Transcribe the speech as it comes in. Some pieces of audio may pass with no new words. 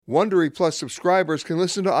Wondery Plus subscribers can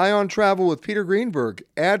listen to Ion Travel with Peter Greenberg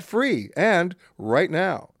ad-free and right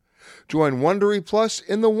now. Join Wondery Plus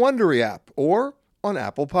in the Wondery app or on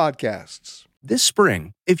Apple Podcasts. This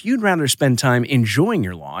spring, if you'd rather spend time enjoying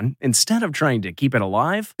your lawn instead of trying to keep it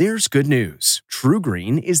alive, there's good news. True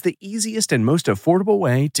Green is the easiest and most affordable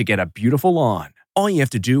way to get a beautiful lawn. All you have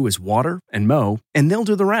to do is water and mow, and they'll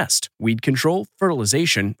do the rest. Weed control,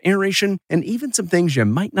 fertilization, aeration, and even some things you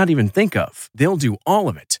might not even think of. They'll do all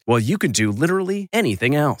of it, while you can do literally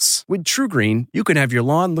anything else. With True Green, you can have your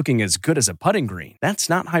lawn looking as good as a putting green. That's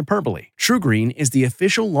not hyperbole. True Green is the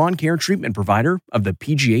official lawn care treatment provider of the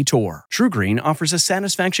PGA Tour. True Green offers a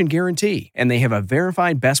satisfaction guarantee, and they have a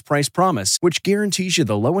verified best price promise, which guarantees you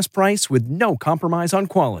the lowest price with no compromise on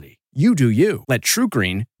quality. You do you. Let True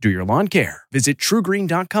Green do your lawn care. Visit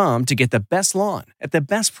truegreen.com to get the best lawn at the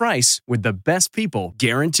best price with the best people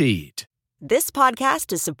guaranteed. This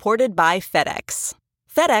podcast is supported by FedEx.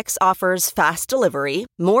 FedEx offers fast delivery,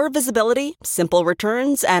 more visibility, simple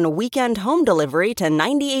returns, and weekend home delivery to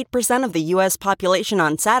 98% of the U.S. population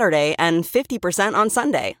on Saturday and 50% on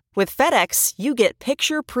Sunday. With FedEx, you get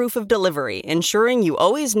picture proof of delivery, ensuring you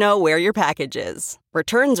always know where your package is.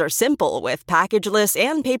 Returns are simple with packageless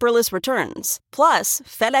and paperless returns. Plus,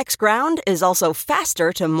 FedEx Ground is also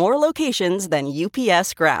faster to more locations than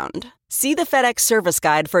UPS Ground. See the FedEx service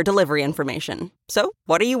guide for delivery information. So,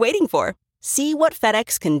 what are you waiting for? See what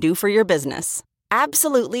FedEx can do for your business.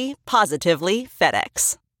 Absolutely, positively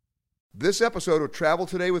FedEx. This episode of Travel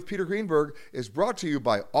Today with Peter Greenberg is brought to you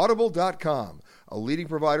by Audible.com, a leading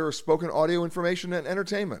provider of spoken audio information and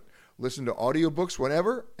entertainment. Listen to audiobooks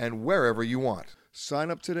whenever and wherever you want. Sign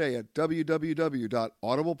up today at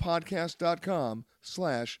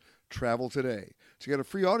www.audiblepodcast.com/travel today to get a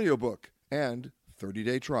free audiobook and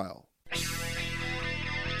 30-day trial.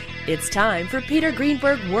 It's time for Peter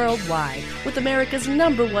Greenberg Worldwide with America's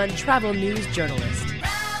 #1 travel news journalist.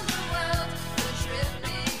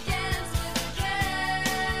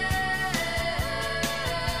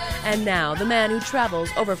 And now, the man who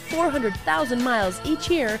travels over 400,000 miles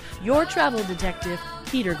each year, your travel detective,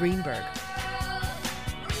 Peter Greenberg.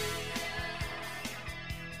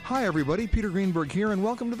 Hi, everybody. Peter Greenberg here, and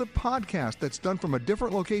welcome to the podcast that's done from a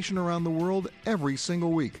different location around the world every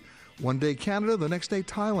single week. One day Canada, the next day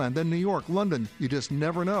Thailand, then New York, London. You just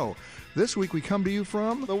never know. This week we come to you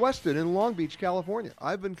from the Westin in Long Beach, California.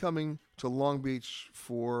 I've been coming to Long Beach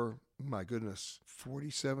for, my goodness,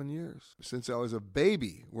 47 years. Since I was a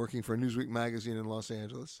baby working for Newsweek magazine in Los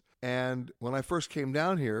Angeles. And when I first came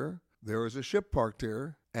down here, there was a ship parked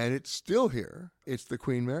here, and it's still here. It's the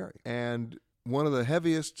Queen Mary. And one of the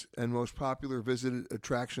heaviest and most popular visited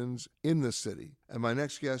attractions in the city. And my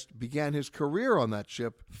next guest began his career on that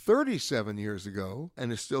ship 37 years ago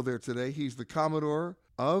and is still there today. He's the Commodore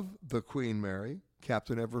of the Queen Mary,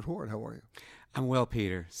 Captain Everett Horde. How are you? I'm well,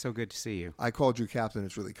 Peter. So good to see you. I called you Captain.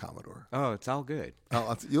 It's really Commodore. Oh, it's all good.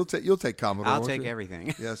 You'll take Commodore. I'll take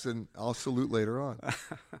everything. Yes, and I'll salute later on.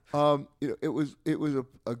 It was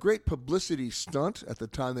a great publicity stunt at the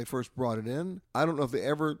time they first brought it in. I don't know if they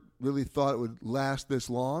ever really thought it would last this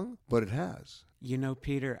long, but it has. You know,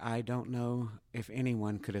 Peter, I don't know if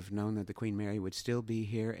anyone could have known that the Queen Mary would still be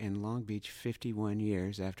here in Long Beach 51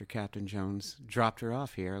 years after Captain Jones dropped her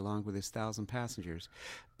off here along with his 1,000 passengers.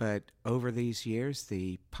 But over these years,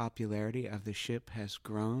 the popularity of the ship has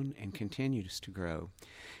grown and continues to grow.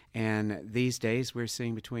 And these days, we're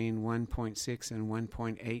seeing between 1.6 and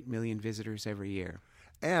 1.8 million visitors every year.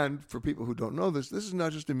 And for people who don't know this is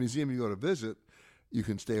not just a museum you go to visit. You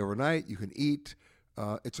can stay overnight, you can eat,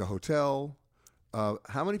 it's a hotel.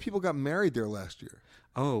 How many people got married there last year?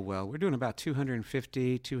 Oh, well, we're doing about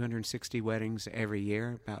 250, 260 weddings every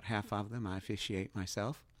year. About half of them I officiate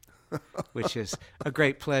myself, which is a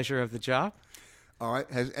great pleasure of the job. All right.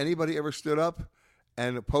 Has anybody ever stood up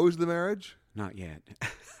and opposed the marriage? Not yet.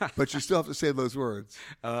 But you still have to say those words.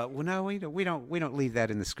 Well, no, we don't leave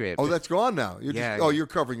that in the script. Oh, that's gone now. Yeah. You're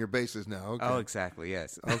covering your bases now. Okay. Oh, exactly.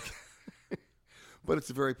 Yes. Okay. But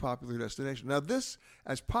it's a very popular destination. Now, this,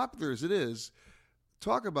 as popular as it is,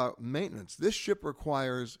 talk about maintenance. This ship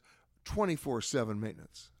requires 24/7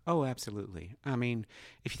 maintenance. Oh, absolutely. I mean,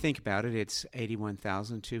 if you think about it, it's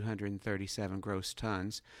 81,237 gross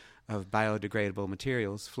tons of biodegradable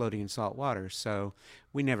materials floating in salt water. So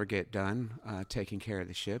we never get done taking care of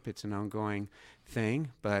the ship. It's an ongoing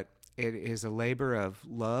thing, but it is a labor of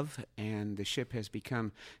love, and the ship has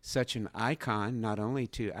become such an icon, not only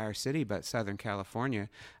to our city, but Southern California.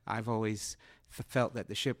 I've always felt that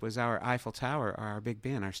the ship was our Eiffel Tower or our Big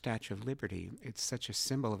Ben, our Statue of Liberty. It's such a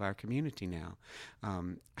symbol of our community now.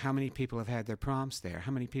 How many people have had their proms there?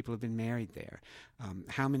 How many people have been married there?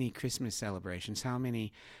 How many Christmas celebrations? How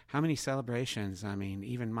many celebrations? I mean,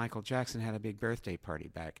 even Michael Jackson had a big birthday party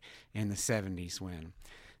back in the 70s when.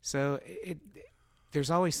 So there's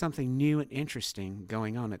always something new and interesting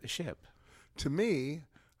going on at the ship. To me,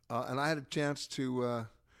 and I had a chance to,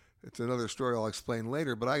 it's another story I'll explain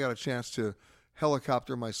later, but I got a chance to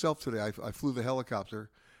helicopter myself today. I flew the helicopter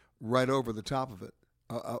right over the top of it,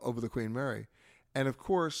 over the Queen Mary. And of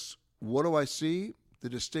course, what do I see? The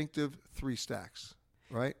distinctive 3 stacks,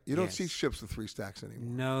 right? You don't see ships with 3 stacks anymore.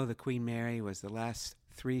 No, the Queen Mary was the last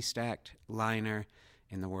 3-stacked liner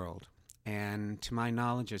in the world. And to my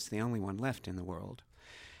knowledge, it's the only one left in the world.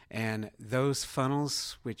 And those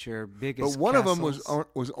funnels, which are big as But one castles, of them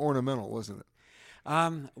was ornamental, wasn't it?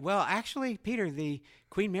 Well, actually, Peter, the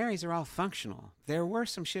Queen Marys are all functional. There were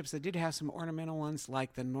some ships that did have some ornamental ones,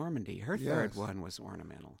 like the Normandy. Her third one was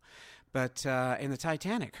ornamental. But in the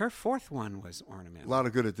Titanic, her 4th one was ornamental. A lot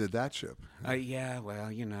of good it did that ship. Yeah,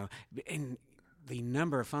 well, you know, in the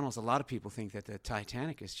number of funnels, a lot of people think that the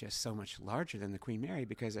Titanic is just so much larger than the Queen Mary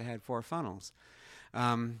because it had 4 funnels.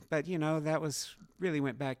 But you know, that really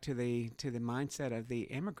went back to the mindset of the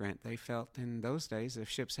immigrant. They felt in those days, if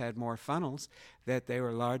ships had more funnels, that they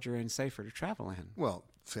were larger and safer to travel in. Well,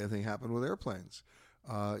 same thing happened with airplanes.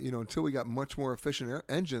 Until we got much more efficient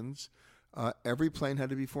engines, every plane had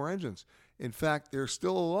to be 4 engines. In fact, there's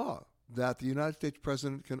still a law that the United States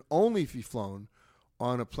president can only be flown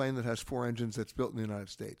on a plane that has 4 engines that's built in the United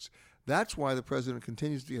States. That's why the president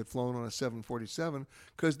continues to get flown on a 747,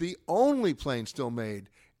 because the only plane still made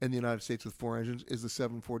in the United States with 4 engines is the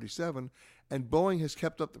 747, and Boeing has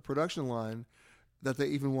kept up the production line that they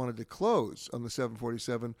even wanted to close on the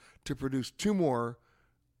 747 to produce 2 more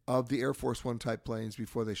of the Air Force One type planes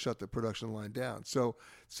before they shut the production line down. So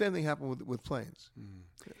same thing happened with planes.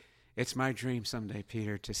 It's my dream someday,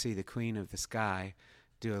 Peter, to see the Queen of the Sky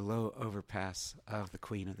do a low overpass of the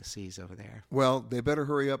Queen of the Seas over there. Well, they better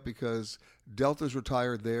hurry up because Delta's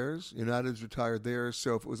retired theirs, United's retired theirs.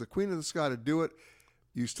 So if it was the Queen of the Sky to do it,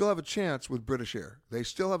 you still have a chance with British Air. They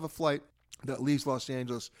still have a flight that leaves Los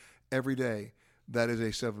Angeles every day that is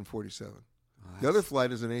a 747. The other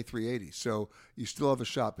flight is an A380, so you still have a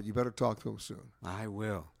shot, but you better talk to them soon. I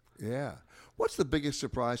will. Yeah. What's the biggest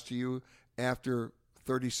surprise to you after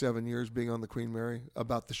 37 years being on the Queen Mary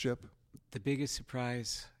about the ship? The biggest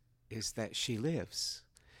surprise is that she lives,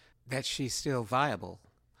 that she's still viable,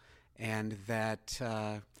 and that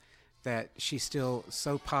she's still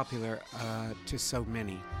so popular to so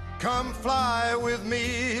many. Come fly with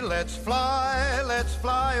me, let's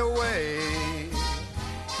fly away.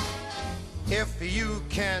 If you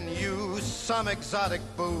can use some exotic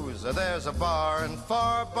booze, there's a bar in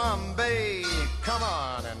far Bombay. Come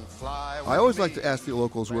on and fly with me. I always like to ask the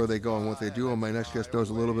locals where they go and what they do, and my next guest knows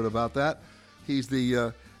a little bit about that. He's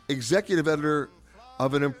the executive editor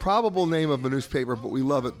of an improbable name of a newspaper, but we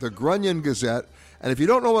love it, the Grunion Gazette. And if you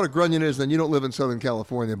don't know what a grunion is, then you don't live in Southern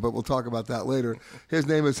California, but we'll talk about that later. His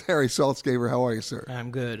name is Harry Saltzgaver. How are you, sir?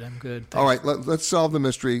 I'm good. Thanks. All right, let's solve the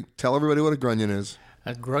mystery. Tell everybody what a grunion is.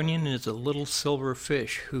 A grunion is a little silver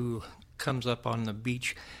fish who comes up on the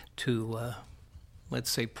beach to, let's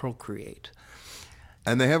say, procreate.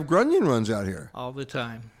 And they have grunion runs out here. All the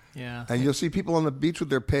time, yeah. And you'll see people on the beach with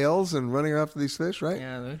their pails and running after these fish, right?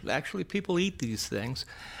 Yeah, actually people eat these things,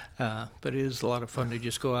 but it is a lot of fun to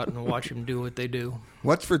just go out and watch them do what they do.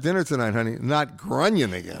 What's for dinner tonight, honey? Not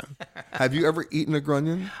grunion again. Have you ever eaten a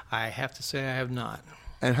grunion? I have to say I have not.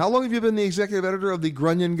 And how long have you been the executive editor of the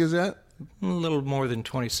Grunion Gazette? A little more than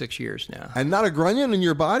 26 years now. And not a grunion in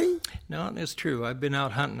your body? No, it's true. I've been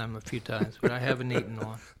out hunting them a few times, but I haven't eaten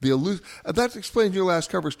one. That explains your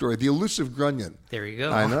last cover story, the elusive grunion. There you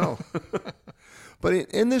go. I know. But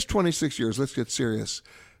in this 26 years, let's get serious.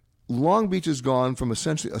 Long Beach has gone from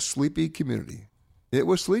essentially a sleepy community. It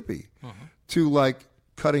was sleepy to like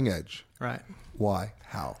cutting edge. Right. Why?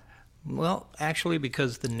 How? Well, actually,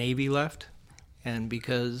 because the Navy left and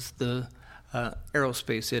because the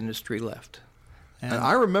aerospace industry left. And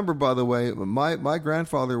I remember, by the way, my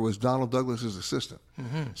grandfather was Donald Douglas's assistant.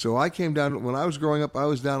 So I came down, when I was growing up, I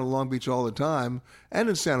was down in Long Beach all the time, and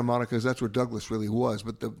in Santa Monica, because that's where Douglas really was,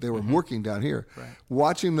 but they were working down here. Right.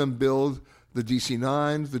 Watching them build the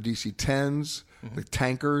DC-9s, the DC-10s, the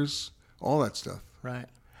tankers, all that stuff. Right.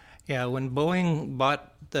 Yeah, when Boeing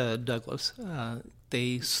bought the Douglas,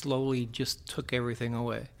 they slowly just took everything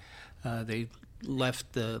away. They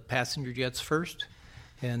left the passenger jets first,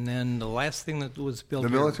 and then the last thing that was built The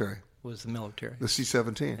military. was the military. The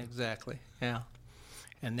C-17. Exactly, yeah.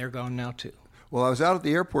 And they're gone now, too. Well, I was out at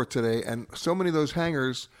the airport today, and so many of those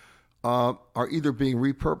hangars are either being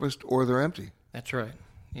repurposed or they're empty. That's right.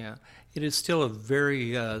 Yeah. It is still a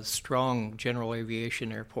very strong general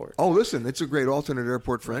aviation airport. Oh, listen, it's a great alternate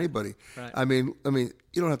airport for anybody. Right. I mean, you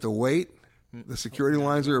don't have to wait. The security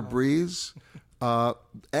lines are a breeze.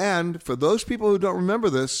 And for those people who don't remember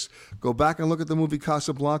this, go back and look at the movie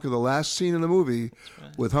Casablanca, the last scene in the movie,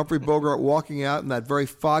 with Humphrey Bogart walking out in that very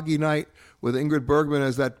foggy night with Ingrid Bergman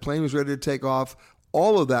as that plane was ready to take off.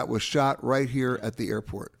 All of that was shot right here at the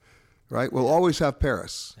airport. Right? We'll always have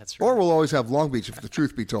Paris. That's right. Or we'll always have Long Beach, if the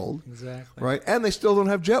truth be told. Exactly. Right? And they still don't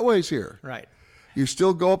have jetways here. Right. You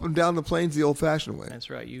still go up and down the planes the old-fashioned way. That's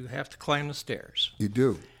right. You have to climb the stairs. You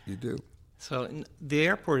do. You do. So the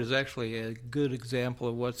airport is actually a good example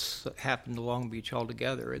of what's happened to Long Beach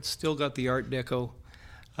altogether. It's still got the Art Deco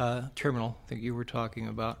terminal that you were talking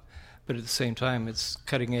about, but at the same time, it's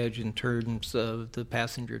cutting edge in terms of the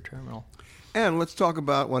passenger terminal. And let's talk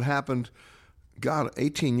about what happened,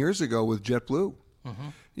 18 years ago with JetBlue. Mm-hmm.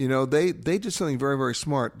 You know, they did something very, very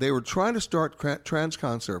smart. They were trying to start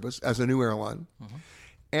transcon service as a new airline,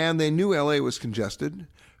 and they knew LA was congested.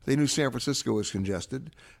 They knew San Francisco was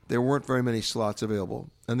congested. There weren't very many slots available.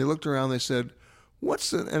 And they looked around, they said,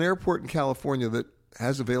 what's an airport in California that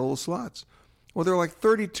has available slots? Well, there are like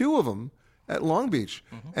 32 of them at Long Beach.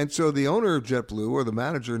 Mm-hmm. And so the owner of JetBlue, or the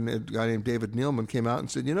manager, a guy named David Neilman, came out and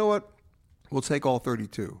said, you know what? We'll take all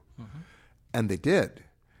 32. Mm-hmm. And they did.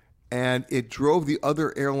 And it drove the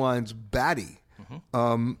other airlines batty.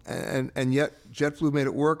 Mm-hmm. And yet JetBlue made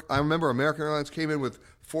it work. I remember American Airlines came in with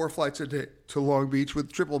 4 flights a day to Long Beach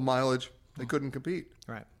with triple mileage. They couldn't compete.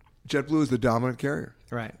 Right. JetBlue is the dominant carrier.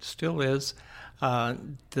 Right. Still is.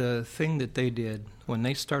 The thing that they did when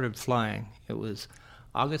they started flying, it was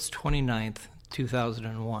August 29th,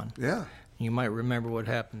 2001. Yeah. You might remember what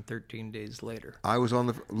happened 13 days later. I was on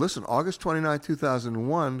August 29th,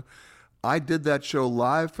 2001, I did that show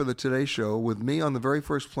live for the Today Show with me on the very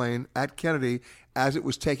first plane at Kennedy as it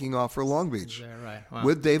was taking off for Long Beach. Is that right? Wow.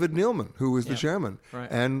 With David Neilman, who was the chairman. Right.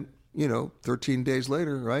 And, 13 days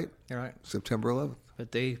later, right? You're right. September 11th.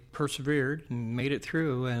 But they persevered and made it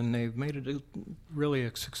through, and they've made it really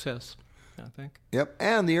a success, I think. Yep,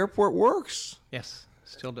 and the airport works. Yes,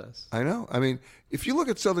 still does. I know. I mean, if you look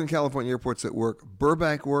at Southern California airports that work,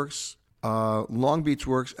 Burbank works, Long Beach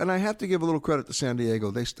works, and I have to give a little credit to San Diego.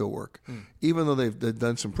 They still work, even though they've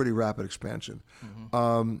done some pretty rapid expansion.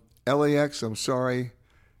 Mm-hmm. LAX, I'm sorry,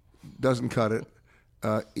 doesn't cut it,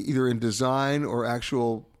 either in design or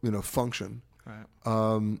actual, function.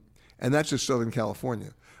 Right. And that's just Southern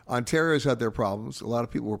California. Ontario's had their problems. A lot of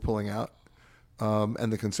people were pulling out,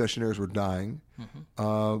 and the concessionaires were dying.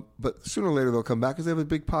 Mm-hmm. But sooner or later they'll come back because they have a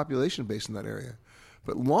big population base in that area.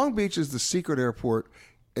 But Long Beach is the secret airport.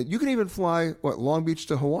 You can even fly, Long Beach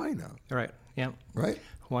to Hawaii now. Right, yeah. Right?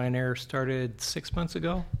 Hawaiian Air started 6 months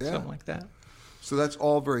ago, something like that. So that's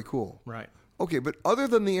all very cool. Right. Okay, but other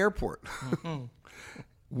than the airport,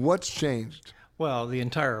 what's changed? Well, the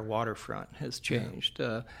entire waterfront has changed.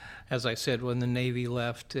 Yeah. As I said, when the Navy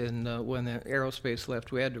left and when the aerospace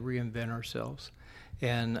left, we had to reinvent ourselves.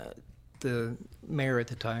 And the mayor at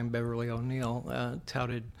the time, Beverly O'Neill,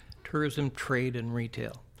 touted tourism, trade, and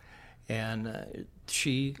retail. And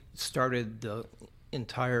she started the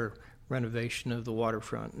entire renovation of the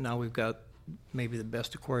waterfront. Now we've got maybe the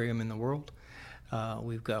best aquarium in the world.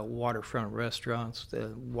 We've got waterfront restaurants,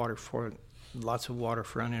 lots of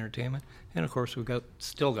waterfront entertainment, and of course we've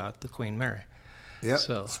still got the Queen Mary. Yeah,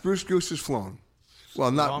 so, Spruce Goose has flown.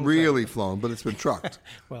 Well, not really flown, but it's been trucked.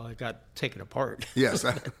 Well, it got taken apart. Yes,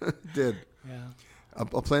 it did. Yeah. A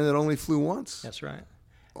plane that only flew once. That's right.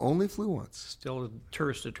 Only flew once. Still a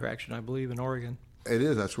tourist attraction, I believe, in Oregon. It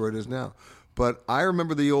is. That's where it is now. But I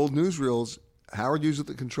remember the old newsreels. Howard used at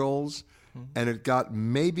the controls, and it got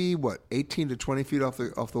maybe 18 to 20 feet off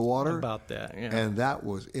the water. About that, yeah. And that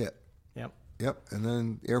was it. Yep. And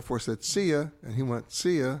then the Air Force said, "See ya," and he went,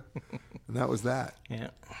 "See ya," and that was that.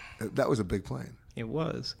 Yeah. That was a big plane. It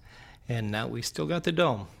was, and now we still got the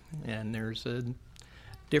dome, and there's a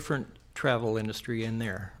different travel industry in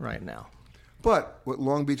there right now. But what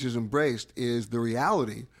Long Beach has embraced is the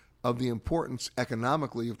reality of the importance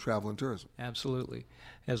economically of travel and tourism. Absolutely.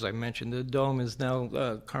 As I mentioned, the Dome is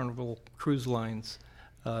now Carnival Cruise Line's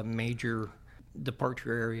major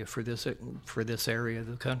departure area for this area of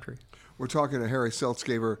the country. We're talking to Harry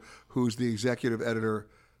Seltzgaver, who's the executive editor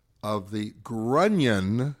of the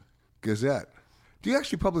Grunion Gazette. Do you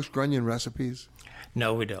actually publish Grunion recipes?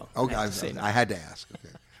 No, we don't. Okay, I had to ask.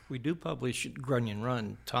 Okay. We do publish Grunion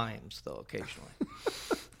Run times, though, occasionally.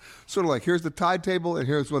 Sort of like, here's the tide table, and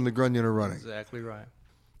here's when the Grunion are running. Exactly right.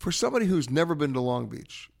 For somebody who's never been to Long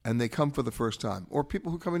Beach and they come for the first time, or people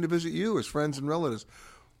who are coming to visit you as friends and relatives,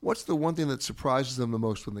 what's the one thing that surprises them the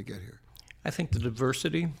most when they get here? I think the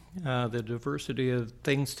diversity of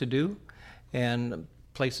things to do and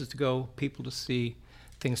places to go, people to see,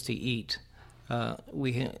 things to eat.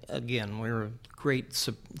 We're a great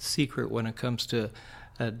secret when it comes to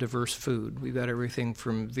diverse food. We've got everything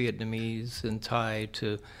from Vietnamese and Thai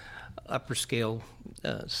to upper scale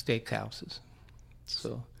steakhouses.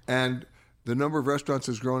 So. And the number of restaurants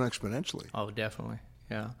has grown exponentially. Oh, definitely,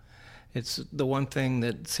 yeah. It's the one thing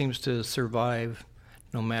that seems to survive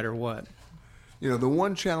no matter what. You know, the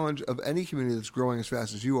one challenge of any community that's growing as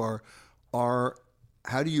fast as you are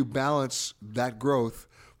how do you balance that growth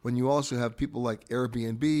when you also have people like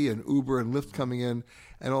Airbnb and Uber and Lyft coming in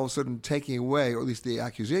and all of a sudden taking away, or at least the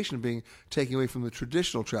accusation of being taking away from the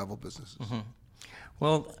traditional travel businesses? Mm-hmm.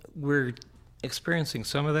 Well, we're experiencing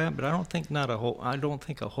some of that, but I don't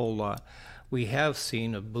think a whole lot. We have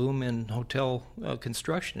seen a boom in hotel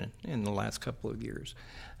construction in the last couple of years.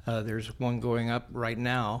 There's one going up right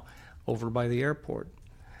now over by the airport,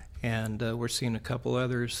 and we're seeing a couple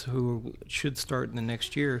others who should start in the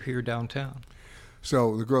next year here downtown.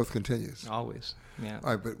 So the growth continues. Always, yeah.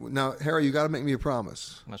 All right, but now, Harry, you got to make me a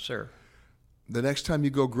promise. Yes, sir. The next time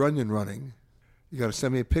you go grunion running, you got to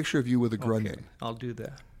send me a picture of you with a grunion. Okay, I'll do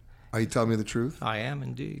that. Are you telling me the truth? I am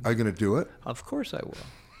indeed. Are you going to do it? Of course I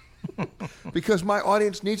will. Because my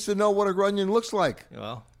audience needs to know what a grunion looks like.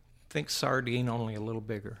 Well, think sardine, only a little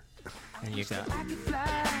bigger. And you got it.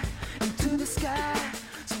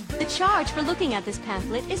 The charge for looking at this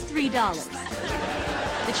pamphlet is $3.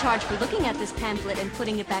 The charge for looking at this pamphlet and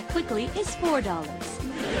putting it back quickly is $4.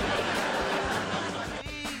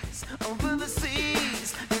 Over the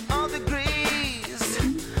seas and all degrees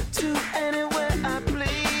to anywhere I please.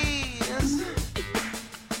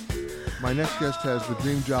 My next guest has the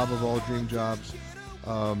dream job of all dream jobs.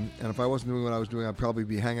 And if I wasn't doing what I was doing, I'd probably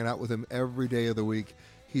be hanging out with him every day of the week.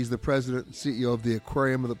 He's the president and CEO of the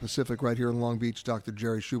Aquarium of the Pacific right here in Long Beach. Dr.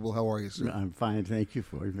 Jerry Schubel, how are you, sir? I'm fine. Thank you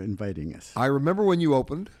for inviting us. I remember when you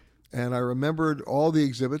opened, and I remembered all the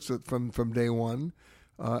exhibits from day one.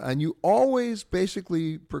 And you always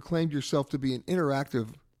basically proclaimed yourself to be an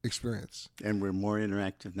interactive experience. And we're more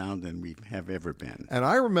interactive now than we have ever been. And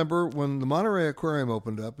I remember when the Monterey Aquarium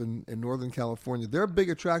opened up in Northern California, their big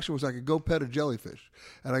attraction was I could go pet a jellyfish,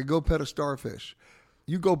 and I could go pet a starfish.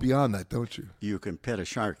 You go beyond that, don't you? You can pet a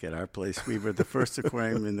shark at our place. We were the first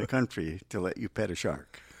aquarium in the country to let you pet a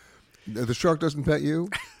shark. The shark doesn't pet you?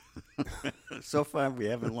 So far, we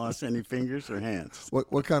haven't lost any fingers or hands.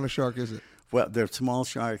 What kind of shark is it? Well, they're small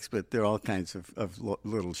sharks, but they're all kinds of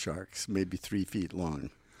little sharks, maybe 3 feet long.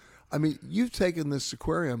 I mean, you've taken this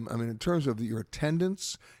aquarium, in terms of your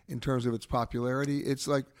attendance, in terms of its popularity, it's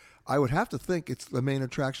like, I would have to think it's the main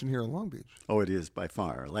attraction here in Long Beach. Oh, it is by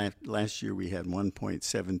far. Last year we had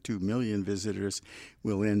 1.72 million visitors.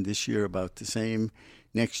 We'll end this year about the same.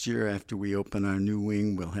 Next year, after we open our new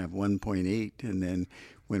wing, we'll have 1.8. And then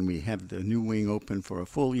when we have the new wing open for a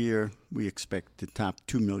full year, we expect to top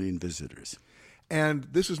 2 million visitors. And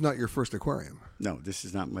this is not your first aquarium. No, this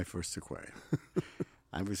is not my first aquarium.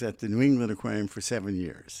 I was at the New England Aquarium for 7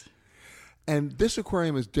 years. And this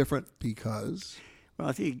aquarium is different because? Well,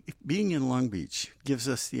 I think being in Long Beach gives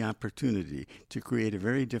us the opportunity to create a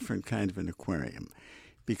very different kind of an aquarium,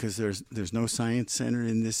 because there's no science center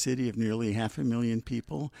in this city of nearly 500,000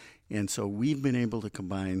 people, and so we've been able to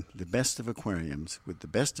combine the best of aquariums with the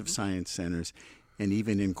best of science centers, and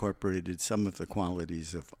even incorporated some of the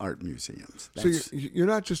qualities of art museums. So you're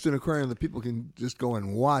not just an aquarium that people can just go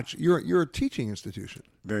and watch. You're a teaching institution.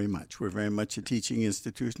 Very much. We're very much a teaching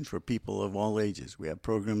institution for people of all ages. We have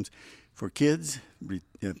programs for kids,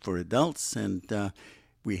 for adults, and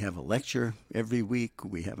we have a lecture every week.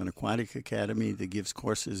 We have an aquatic academy that gives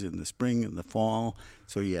courses in the spring and the fall.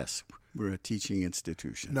 So yes, we're a teaching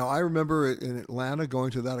institution. Now, I remember in Atlanta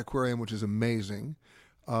going to that aquarium, which is amazing,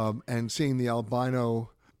 and seeing the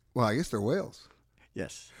albino, well, I guess they're whales.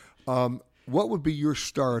 Yes. What would be your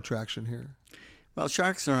star attraction here? Well,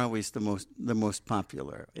 sharks are always the most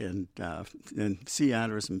popular, and sea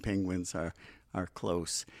otters and penguins are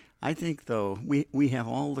close. I think, though, we have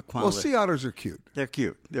all the quality. Well, sea otters are cute. They're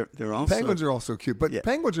cute. They're also penguins are also cute, but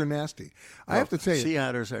penguins are nasty. I have to tell you, sea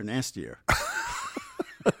otters are nastier.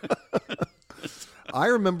 I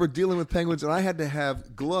remember dealing with penguins, and I had to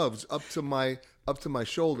have gloves up to my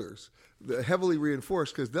shoulders, heavily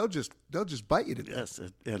reinforced, because they'll just bite you to death.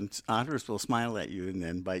 Yes, and otters will smile at you and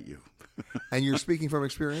then bite you. And you're speaking from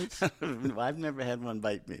experience? I've never had one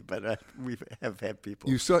bite me, but we have had people.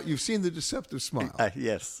 You've seen the deceptive smile.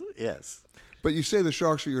 Yes. But you say the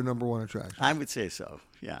sharks are your number one attraction. I would say so,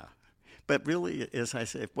 yeah. But really, as I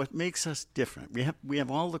say, what makes us different, we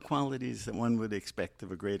have all the qualities that one would expect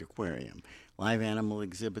of a great aquarium. Live animal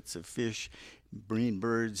exhibits of fish, marine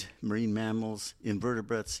birds, marine mammals,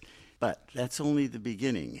 invertebrates. But that's only the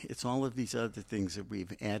beginning. It's all of these other things that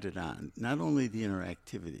we've added on. Not only the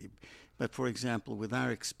interactivity, but for example, with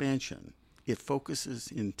our expansion, it focuses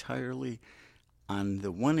entirely on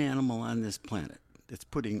the one animal on this planet that's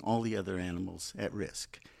putting all the other animals at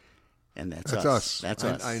risk. And that's us. That's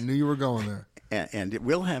us. I knew you were going there. And it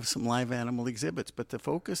will have some live animal exhibits, but the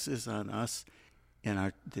focus is on us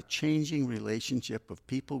and the changing relationship of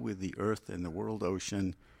people with the earth and the world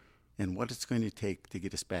ocean, and what it's going to take to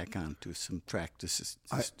get us back onto some track to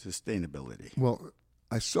sustainability. Well,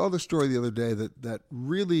 I saw the story the other day that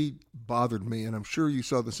really bothered me, and I'm sure you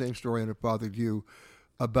saw the same story and it bothered you,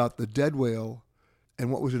 about the dead whale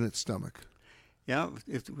and what was in its stomach. Yeah,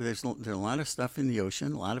 there's a lot of stuff in the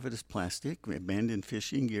ocean. A lot of it is plastic, abandoned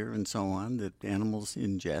fishing gear, and so on that animals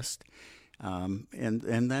ingest,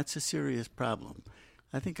 and that's a serious problem.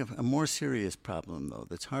 I think a more serious problem, though,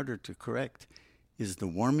 that's harder to correct, is the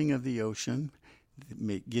warming of the ocean,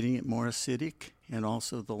 getting it more acidic, and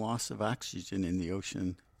also the loss of oxygen in the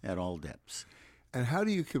ocean at all depths. And how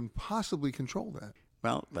do you can possibly control that?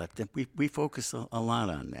 Well, we focus a lot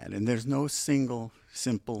on that, and there's no single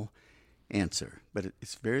simple answer, but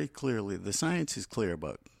it's very clearly, the science is clear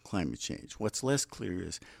about climate change. What's less clear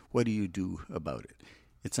is, what do you do about it?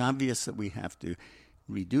 It's obvious that we have to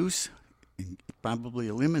reduce and probably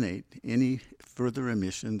eliminate any further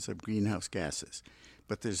emissions of greenhouse gases.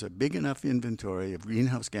 But there's a big enough inventory of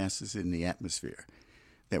greenhouse gases in the atmosphere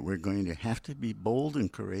that we're going to have to be bold and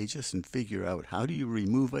courageous and figure out, how do you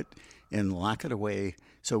remove it and lock it away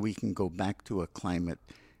so we can go back to a climate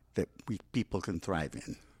that people can thrive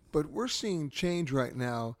in. But we're seeing change right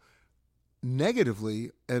now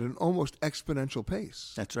negatively at an almost exponential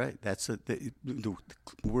pace. That's right. The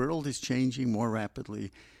world is changing more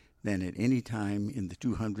rapidly than at any time in the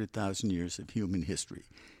 200,000 years of human history.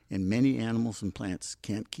 And many animals and plants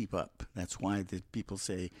can't keep up. That's why people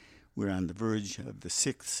say we're on the verge of the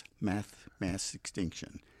sixth mass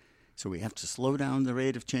extinction. So we have to slow down the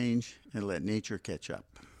rate of change and let nature catch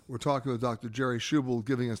up. We're talking with Dr. Jerry Schubel,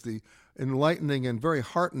 giving us the enlightening and very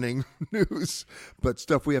heartening news, but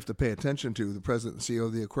stuff we have to pay attention to, the president and CEO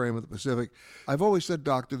of the Aquarium of the Pacific. I've always said,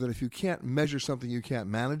 Doctor, that if you can't measure something, you can't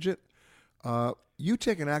manage it. You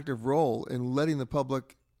take an active role in letting the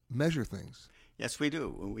public measure things. Yes, we do.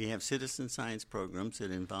 We have citizen science programs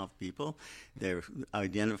that involve people. They're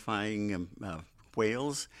identifying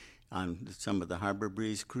whales on some of the Harbor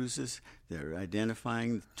Breeze cruises. They're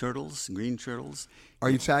identifying turtles, green turtles. Are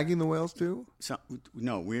you tagging the whales too?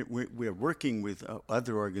 No, we're working with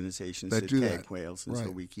other organizations that tag whales, and so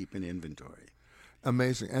we keep an inventory.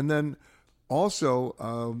 Amazing. And then also,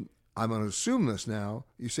 I'm going to assume this now,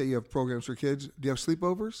 you say you have programs for kids. Do you have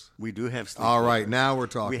sleepovers? We do have sleepovers. All right, now we're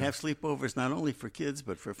talking. We have sleepovers not only for kids,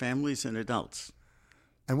 but for families and adults.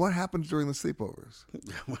 And what happens during the sleepovers?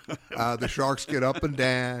 The sharks get up and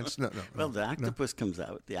dance. No. Well, the octopus comes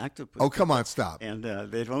out. The octopus. Oh, come on, stop. And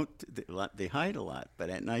they hide a lot, but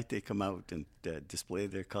at night they come out and display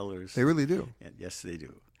their colors. They really do. And yes, they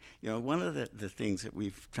do. You know, one of the things that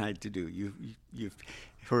we've tried to do, you've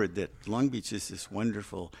heard that Long Beach is this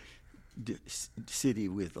wonderful city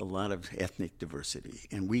with a lot of ethnic diversity,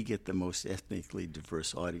 and we get the most ethnically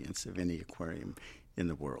diverse audience of any aquarium in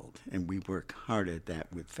the world. And we work hard at that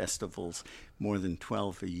with festivals, more than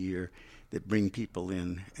 12 a year, that bring people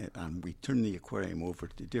in. We turn the aquarium over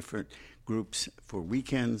to different groups for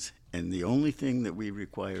weekends, and the only thing that we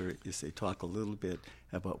require is they talk a little bit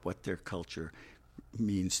about what their culture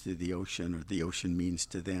means to the ocean, or the ocean means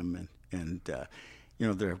to them. And you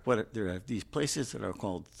know, there are these places that are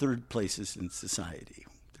called third places in society.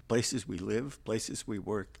 The places we live, places we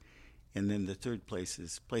work, and then the third place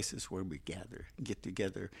is places where we gather, get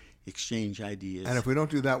together, exchange ideas. And if we don't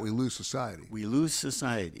do that, we lose society. We lose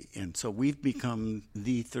society. And so we've become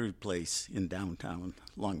the third place in downtown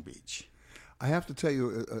Long Beach. I have to tell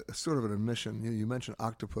you a sort of an admission. You mentioned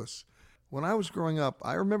octopus. When I was growing up,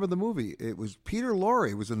 I remember the movie. It was Peter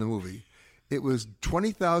Lorre was in the movie. It was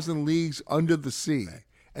 20,000 Leagues Under the Sea. Right.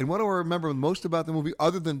 And what do I remember most about the movie,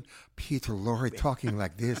 other than Peter Lorre talking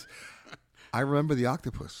like this? I remember the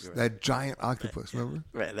octopus, that giant octopus, remember?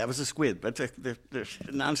 Right, that was a squid, but they're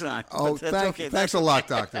not an octopus. Oh, thanks a lot,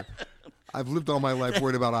 Doctor. I've lived all my life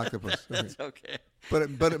worried about octopus. That's okay.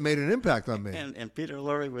 But it made an impact on me. And Peter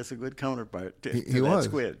Lorre was a good counterpart to he that was.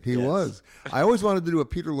 squid. He was. I always wanted to do a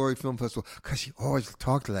Peter Lorre film festival because he always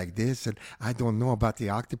talked like this, and I don't know about the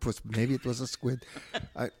octopus. Maybe it was a squid.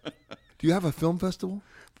 Do you have a film festival?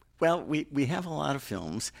 Well, we have a lot of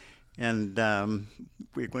films, and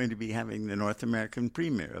we're going to be having the North American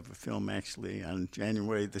premiere of a film actually on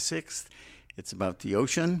January the 6th. It's about the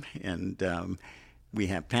ocean, and we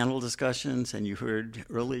have panel discussions, and you heard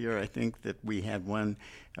earlier, I think, that we had one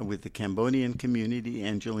with the Cambodian community,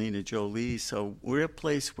 Angelina Jolie. So we're a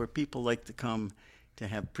place where people like to come to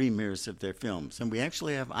have premieres of their films. And we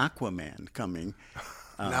actually have Aquaman coming.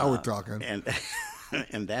 Now we're talking.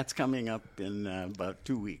 And that's coming up in about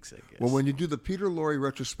 2 weeks, I guess. Well, when you do the Peter Lorre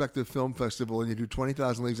Retrospective Film Festival and you do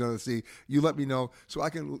 20,000 Leagues Under the Sea, you let me know so I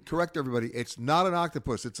can correct everybody. It's not an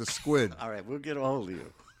octopus, it's a squid. All right, we'll get a hold of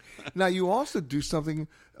you. Now, you also do something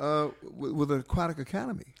with an aquatic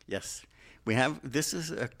academy. Yes. We have. This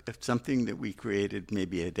is something that we created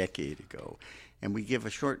maybe a decade ago. And we give a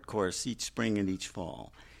short course each spring and each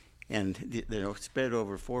fall. And they're spread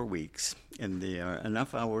over 4 weeks, and they are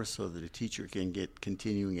enough hours so that a teacher can get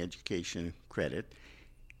continuing education credit.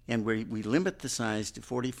 And we limit the size to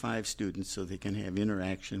 45 students so they can have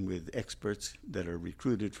interaction with experts that are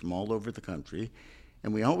recruited from all over the country.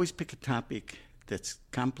 And we always pick a topic that's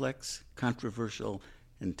complex, controversial,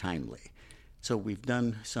 and timely. So we've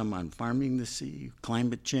done some on farming the sea,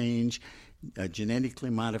 climate change, genetically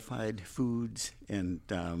modified foods, and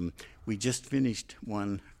we just finished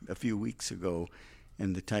one a few weeks ago,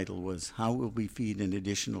 and the title was How Will We Feed an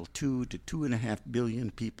Additional 2 to 2.5 billion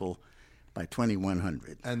people by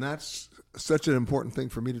 2100? And that's such an important thing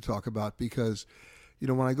for me to talk about because,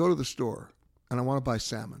 when I go to the store and I want to buy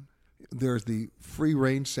salmon, there's the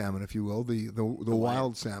free-range salmon, if you will, the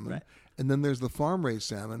wild salmon, right. And then there's the farm-raised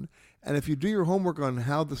salmon. And if you do your homework on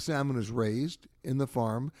how the salmon is raised in the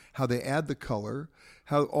farm, how they add the color,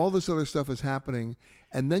 how all this other stuff is happening,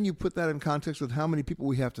 and then you put that in context with how many people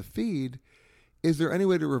we have to feed, is there any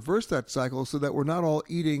way to reverse that cycle so that we're not all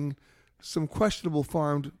eating some questionable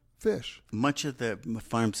farmed fish? Much of the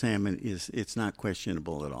farm salmon it's not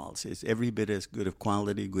questionable at all. It's every bit as good of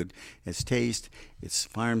quality, good as taste. It's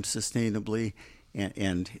farmed sustainably.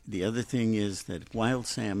 And the other thing is that wild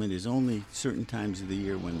salmon is only certain times of the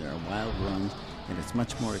year when there are wild runs, and it's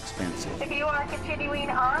much more expensive. If you are continuing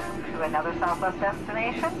on to another Southwest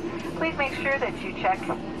destination, please make sure that you check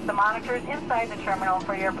the monitors inside the terminal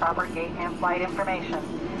for your proper gate and flight information.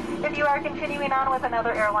 If you are continuing on with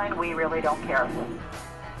another airline, we really don't care.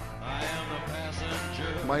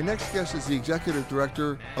 My next guest is the executive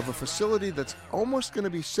director of a facility that's almost going to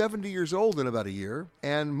be 70 years old in about a year.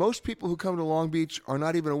 And most people who come to Long Beach are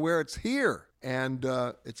not even aware it's here. And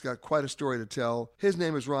it's got quite a story to tell. His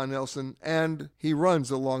name is Ron Nelson, and he runs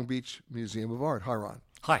the Long Beach Museum of Art. Hi, Ron.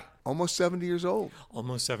 Hi. Almost 70 years old.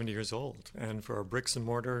 Almost 70 years old. And for a bricks and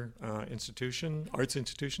mortar institution, arts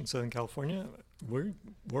institution in Southern California,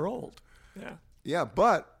 we're old. Yeah. Yeah,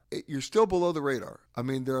 but you're still below the radar. I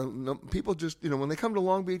mean, there are people just, when they come to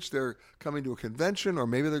Long Beach, they're coming to a convention, or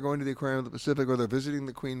maybe they're going to the Aquarium of the Pacific, or they're visiting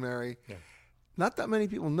the Queen Mary. Yeah. Not that many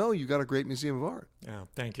people know you got a great museum of art. Yeah,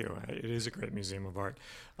 thank you. It is a great museum of art.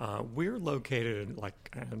 We're located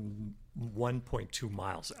 1.2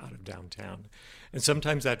 miles out of downtown. And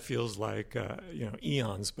sometimes that feels like,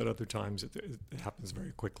 eons, but other times it happens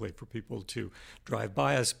very quickly for people to drive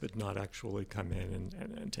by us, but not actually come in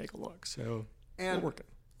and take a look. So we're working.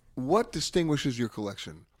 What distinguishes your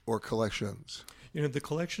collection or collections? The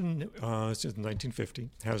collection since 1950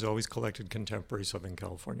 has always collected contemporary Southern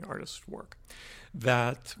California artists' work.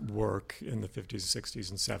 That work in the 50s, 60s,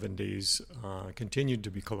 and 70s continued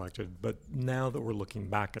to be collected, but now that we're looking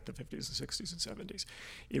back at the 50s and 60s and 70s,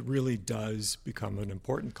 it really does become an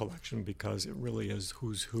important collection because it really is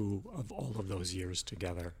who's who of all of those years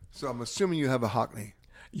together. So I'm assuming you have a Hockney.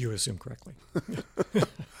 You assume correctly.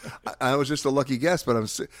 I was just a lucky guess, but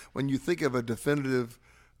when you think of a definitive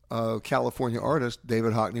California artist,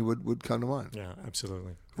 David Hockney would come to mind. Yeah,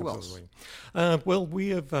 absolutely. Who absolutely. Well, we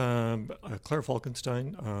have Claire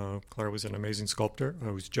Falkenstein. Claire was an amazing sculptor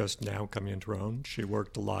who's just now coming into her own. She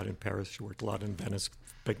worked a lot in Paris. She worked a lot in Venice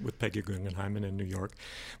with Peggy Guggenheim and in New York.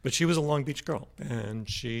 But she was a Long Beach girl. And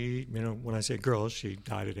she, when I say girl, she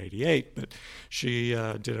died at 88, but she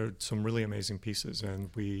did some really amazing pieces.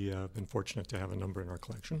 And we have been fortunate to have a number in our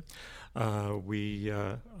collection.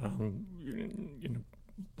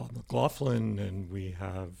 Bob McLaughlin, and we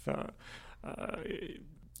have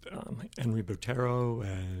Henry Botero,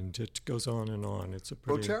 and it goes on and on. It's a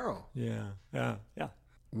pretty... Botero? Yeah.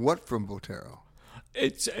 What from Botero?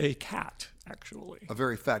 It's a cat, actually. A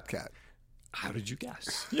very fat cat. How did you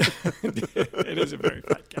guess? It is a very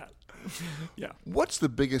fat cat. Yeah. What's the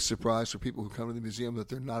biggest surprise for people who come to the museum that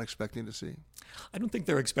they're not expecting to see? I don't think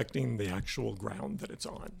they're expecting the actual ground that it's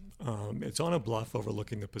on. It's on a bluff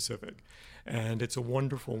overlooking the Pacific, and it's a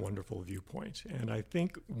wonderful, wonderful viewpoint. And I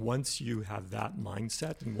think once you have that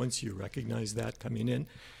mindset and once you recognize that coming in,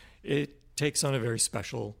 it takes on a very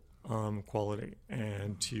special quality.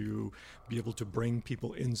 And to be able to bring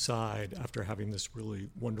people inside after having this really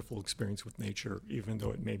wonderful experience with nature, even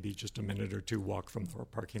though it may be just a minute or two walk from the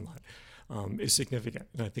parking lot, is significant.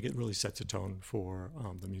 And I think it really sets a tone for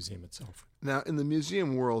the museum itself. Now, in the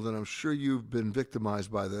museum world, and I'm sure you've been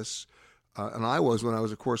victimized by this, and I was when I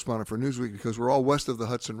was a correspondent for Newsweek, because we're all west of the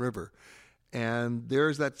Hudson River. And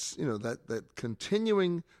there's that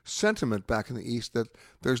continuing sentiment back in the East that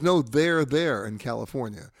there's no there in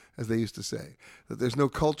California, as they used to say, that there's no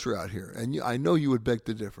culture out here. And I know you would beg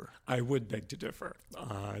to differ. I would beg to differ.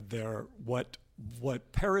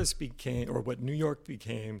 What Paris became, or what New York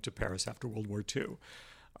became to Paris after World War II,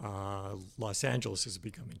 Los Angeles is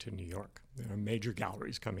becoming to New York. There are major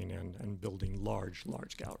galleries coming in and building large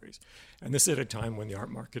galleries. And this is at a time when the art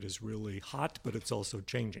market is really hot, but it's also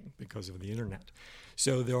changing because of the internet.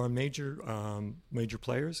 So there are major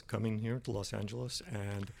players coming here to Los Angeles.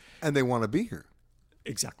 And they want to be here.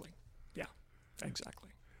 Exactly. Yeah, exactly.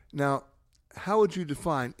 Now, how would you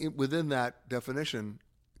define, within that definition,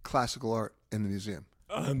 classical art in the museum?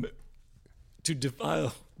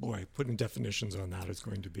 Putting definitions on that is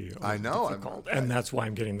going to be difficult. And that's why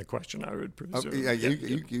I'm getting the question, I would presume.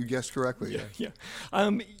 You guessed correctly. Yeah.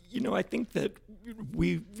 I think that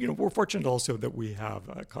we're fortunate also that we have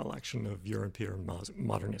a collection of European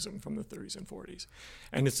modernism from the 30s and 40s.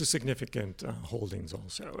 And it's a significant holdings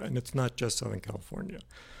also. And it's not just Southern California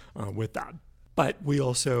with that. But we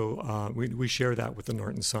also we share that with the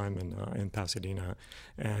Norton Simon in Pasadena,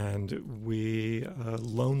 and we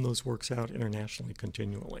loan those works out internationally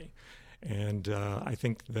continually. And I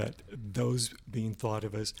think that those being thought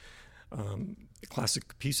of as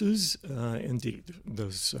classic pieces, indeed,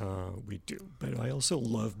 those we do. But I also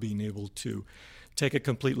love being able to take a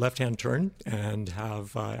complete left-hand turn and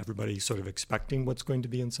have everybody sort of expecting what's going to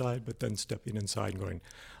be inside, but then stepping inside and going,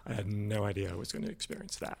 I had no idea I was going to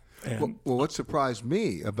experience that. And well, what surprised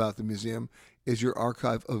me about the museum is your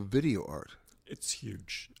archive of video art. It's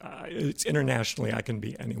huge. It's internationally. I can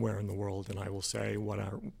be anywhere in the world, and I will say what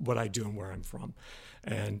I do and where I'm from.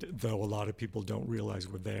 And though a lot of people don't realize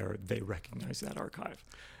we're there, they recognize that archive.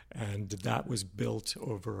 And that was built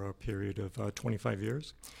over a period of 25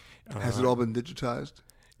 years. Has it all been digitized?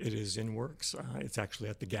 It is in works. It's actually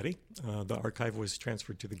at the Getty. The archive was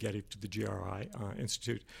transferred to the Getty, to the GRI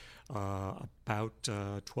Institute, about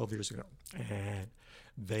 12 years ago. And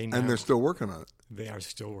they're still working on it. They are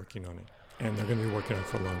still working on it. And they're going to be working on it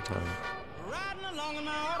for a long time. Riding along in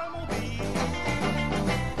my automobile,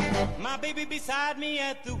 my baby beside me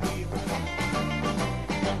at the wheel,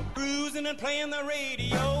 cruising and playing the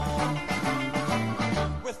radio,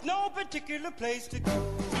 with no particular place to go.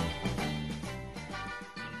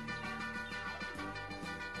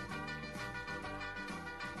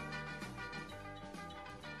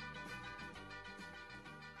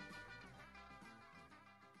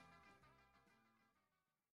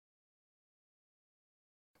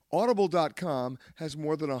 Audible.com has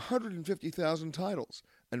more than 150,000 titles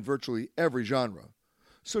and virtually every genre.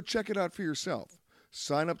 So check it out for yourself.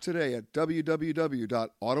 Sign up today at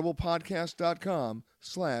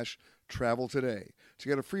www.audiblepodcast.com/travel today to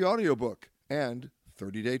get a free audiobook and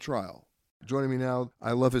 30-day trial. Joining me now,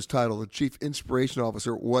 I love his title, the Chief Inspiration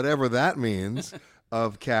Officer, whatever that means,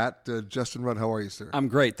 of CAT. Justin Rudd, how are you, sir? I'm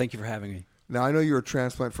great. Thank you for having me. Now, I know you're a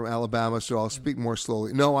transplant from Alabama, so I'll speak more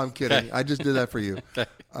slowly. No, I'm kidding. Okay. I just did that for you. Okay.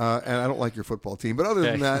 And I don't like your football team. But other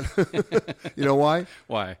than that, you know why?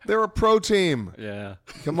 Why? They're a pro team. Yeah.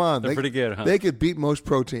 Come on. They're pretty good, huh? They could beat most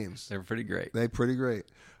pro teams. They're pretty great. They're pretty great.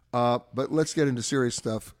 But let's get into serious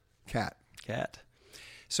stuff. CAT.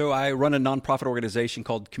 So I run a nonprofit organization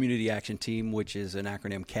called Community Action Team, which is an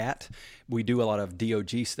acronym CAT. We do a lot of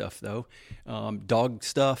DOG stuff, though. Dog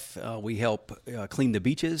stuff. We help clean the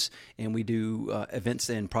beaches, and we do events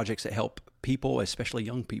and projects that help people, especially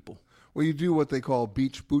young people. Well, you do what they call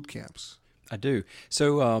beach boot camps. I do.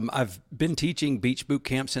 So I've been teaching beach boot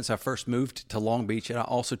camp since I first moved to Long Beach, and I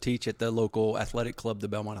also teach at the local athletic club, the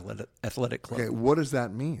Belmont Athletic Club. Okay, what does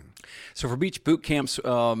that mean? So for beach boot camps,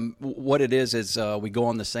 what it is we go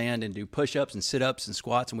on the sand and do push-ups and sit-ups and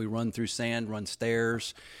squats, and we run through sand, run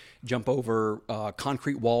stairs, jump over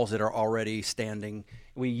concrete walls that are already standing.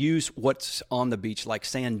 We use what's on the beach, like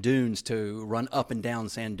sand dunes, to run up and down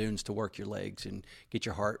sand dunes to work your legs and get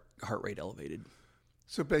your heart rate elevated.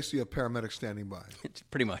 So basically a paramedic standing by.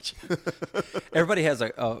 Pretty much. Everybody has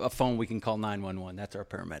a phone we can call 911. That's our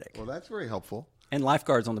paramedic. Well, that's very helpful. And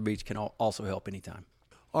lifeguards on the beach can also help anytime.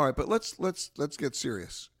 All right, but let's get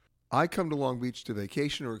serious. I come to Long Beach to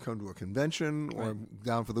vacation or come to a convention or I'm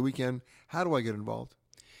down for the weekend. How do I get involved?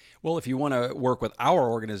 Well, if you want to work with our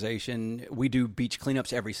organization, we do beach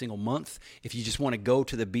cleanups every single month. If you just want to go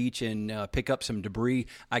to the beach and pick up some debris,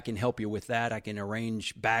 I can help you with that. I can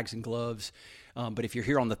arrange bags and gloves. But if you're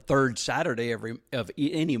here on the third Saturday of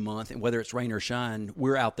any month, and whether it's rain or shine,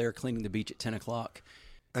 we're out there cleaning the beach at 10 o'clock.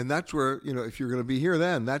 And that's where, if you're going to be here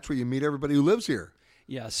then, that's where you meet everybody who lives here.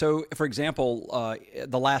 Yeah. So, for example,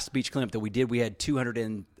 the last beach cleanup that we did, we had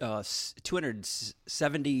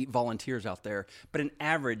 270 volunteers out there, but an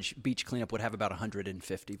average beach cleanup would have about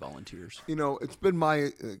 150 volunteers. It's been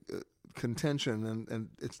my contention, and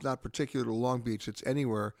it's not particular to Long Beach, it's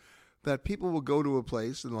anywhere, that people will go to a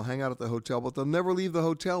place and they'll hang out at the hotel, but they'll never leave the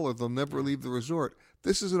hotel or they'll never leave the resort.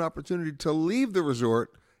 This is an opportunity to leave the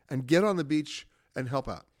resort and get on the beach and help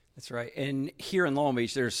out. That's right. And here in Long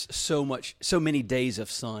Beach, there's so many days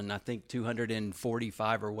of sun. I think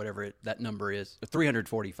 245 or whatever that number is,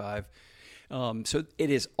 345. So it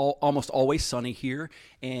is almost always sunny here.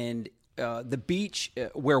 And the beach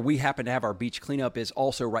where we happen to have our beach cleanup is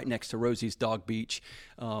also right next to Rosie's Dog Beach,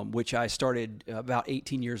 which I started about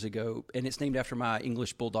 18 years ago. And it's named after my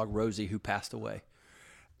English bulldog, Rosie, who passed away.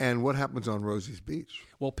 And what happens on Rosie's Beach?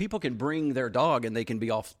 Well, people can bring their dog, and they can be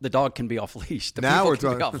off. The dog can be off leash. Now we're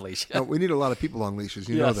talking off leash. No, we need a lot of people on leashes.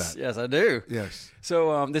 You know that. Yes, I do. Yes.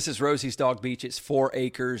 So this is Rosie's Dog Beach. It's 4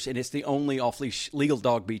 acres, and it's the only off leash legal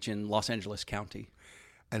dog beach in Los Angeles County.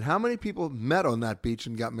 And how many people met on that beach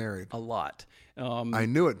and got married? A lot. I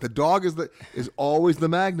knew it. The dog is always the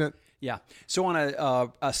magnet. Yeah. So on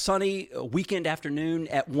a sunny weekend afternoon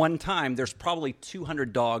at one time, there's probably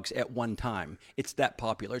 200 dogs at one time. It's that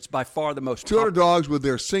popular. It's by far the most 200 dogs with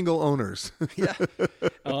their single owners. Yeah.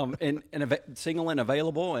 And single and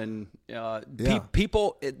available. And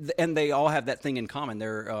people, and they all have that thing in common.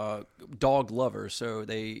 They're dog lovers. So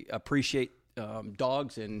they appreciate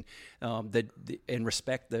dogs and and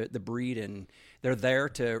respect the breed. And they're there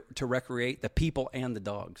to recreate the people and the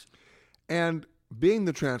dogs. And being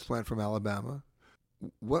the transplant from Alabama,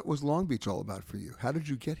 what was Long Beach all about for you? How did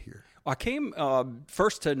you get here? I came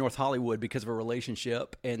first to North Hollywood because of a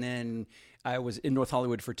relationship, and then I was in North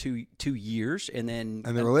Hollywood for two years, and then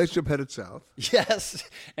the relationship headed south. Yes,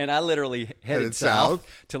 and I literally headed south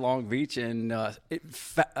to Long Beach, and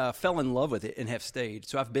fell in love with it and have stayed.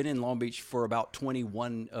 So I've been in Long Beach for about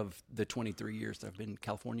 21 of the 23 years that I've been in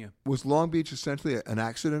California. Was Long Beach essentially an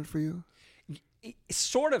accident for you?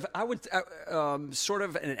 Sort of, sort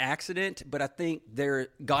of an accident, but I think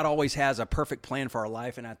God always has a perfect plan for our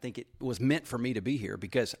life, and I think it was meant for me to be here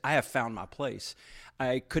because I have found my place.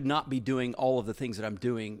 I could not be doing all of the things that I'm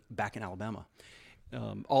doing back in Alabama.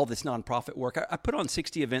 All this nonprofit work. I put on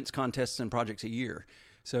 60 events, contests, and projects a year.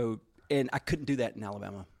 So, and I couldn't do that in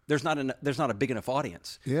Alabama. There's not a big enough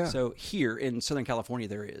audience. Yeah. So here in Southern California,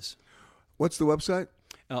 there is. What's the website?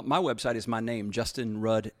 My website is my name,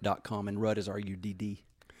 justinrudd.com, and Rudd is RUDD.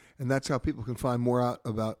 And that's how people can find more out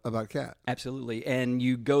about Cat. Absolutely. And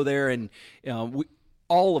you go there, and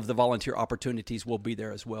all of the volunteer opportunities will be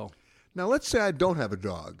there as well. Now, let's say I don't have a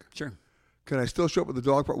dog. Sure. Can I still show up with a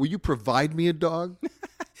dog? Will you provide me a dog?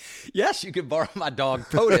 Yes, you can borrow my dog,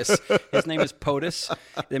 POTUS. His name is POTUS.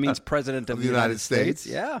 That means President of the United States.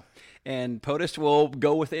 Yeah. And POTUS will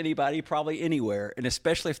go with anybody, probably anywhere, and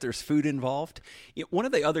especially if there's food involved. One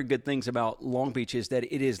of the other good things about Long Beach is that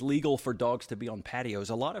it is legal for dogs to be on patios.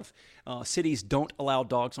 A lot of cities don't allow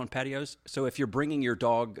dogs on patios. So if you're bringing your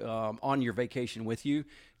dog on your vacation with you,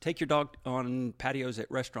 take your dog on patios at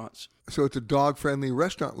restaurants. So it's a dog-friendly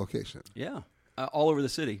restaurant location. Yeah, all over the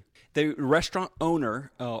city. The restaurant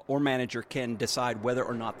owner or manager can decide whether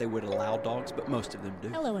or not they would allow dogs, but most of them do.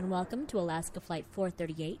 Hello and welcome to Alaska Flight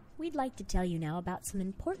 438. We'd like to tell you now about some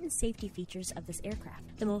important safety features of this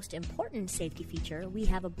aircraft. The most important safety feature we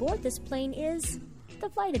have aboard this plane is the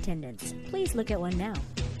flight attendants. Please look at one now.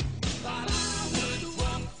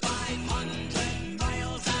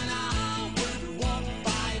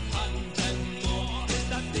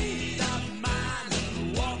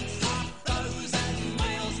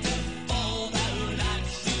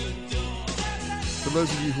 For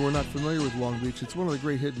those of you who are not familiar with Long Beach, it's one of the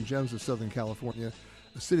great hidden gems of Southern California,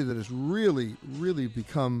 a city that has really, really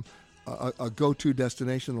become a go-to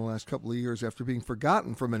destination in the last couple of years after being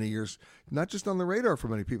forgotten for many years, not just on the radar for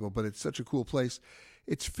many people, but it's such a cool place.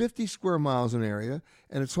 It's 50 square miles in area,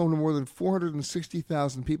 and it's home to more than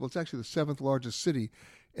 460,000 people. It's actually the 7th largest city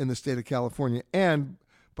in the state of California, and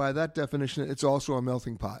by that definition, it's also a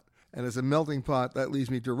melting pot. And as a melting pot, that leads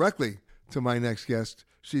me directly to my next guest.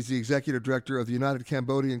 She's the executive director of the United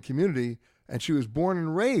Cambodian Community, and she was born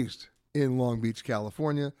and raised in Long Beach,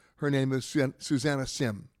 California. Her name is Susanna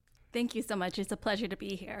Sim. Thank you so much. It's a pleasure to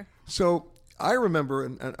be here. So I remember,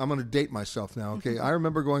 and I'm going to date myself now, okay? I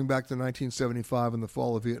remember going back to 1975 in the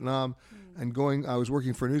fall of Vietnam and I was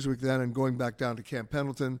working for Newsweek then, and going back down to Camp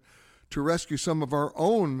Pendleton to rescue some of our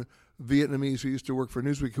own Vietnamese who used to work for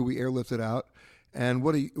Newsweek, who we airlifted out. And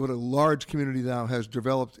what a large community now has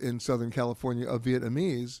developed in Southern California of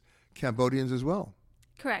Vietnamese, Cambodians as well.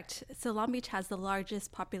 Correct. So Long Beach has the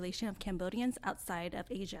largest population of Cambodians outside of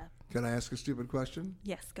Asia. Can I ask a stupid question?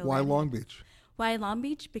 Yes, go Why ahead. Long Beach? Why Long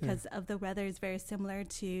Beach? Because of the weather is very similar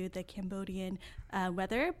to the Cambodian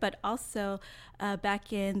weather, but also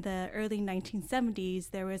back in the early 1970s,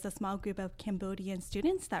 there was a small group of Cambodian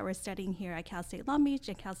students that were studying here at Cal State Long Beach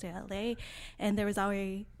and Cal State LA, and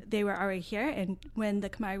they were already here, and when the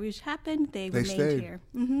Khmer Rouge happened, they remained stayed. here.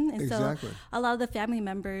 And Exactly. so a lot of the family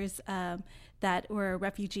members that were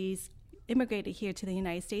refugees immigrated here to the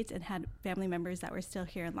United States and had family members that were still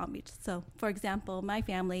here in Long Beach. So, for example, my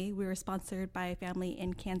family, we were sponsored by a family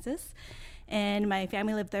in Kansas, and my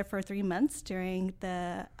family lived there for 3 months during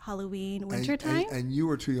the Halloween winter time. And you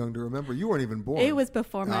were too young to remember. You weren't even born. It was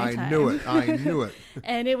before my time. I knew it. I knew it.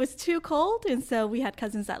 And it was too cold, and so we had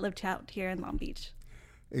cousins that lived out here in Long Beach.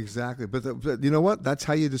 Exactly. But you know what? That's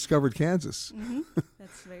how you discovered Kansas.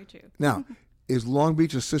 That's very true. Now, is Long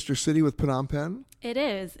Beach a sister city with Phnom Penh? It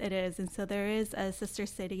is. And so there is a sister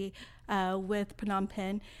city with Phnom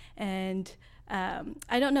Penh. And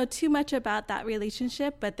I don't know too much about that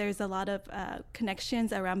relationship, but there's a lot of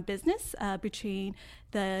connections around business between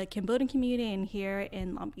the Cambodian community and here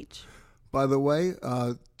in Long Beach. By the way,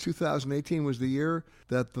 2018 was the year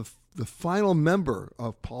that the final member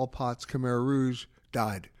of Pol Pot's Khmer Rouge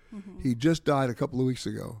died. He just died a couple of weeks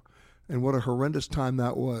ago. And what a horrendous time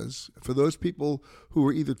that was. For those people who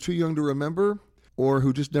were either too young to remember or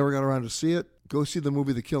who just never got around to see it, go see the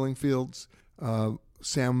movie The Killing Fields.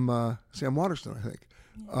 Sam Waterston, I think.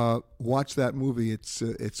 Watch that movie.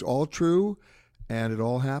 It's all true, and it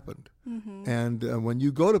all happened. And when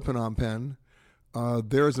you go to Phnom Penh,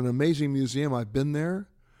 there's an amazing museum. I've been there,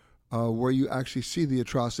 where you actually see the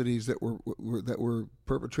atrocities that were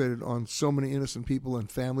perpetrated on so many innocent people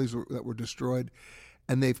and families that were destroyed.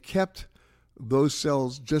 And they've kept those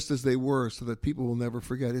cells just as they were so that people will never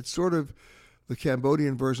forget. It's sort of the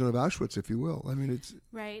Cambodian version of Auschwitz, if you will. I mean, it's...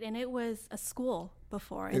 Right, and it was a school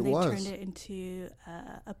before, and they turned it into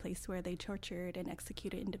a place where they tortured and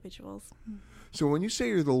executed individuals. So when you say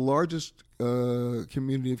you're the largest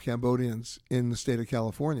community of Cambodians in the state of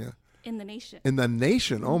California... In the nation. In the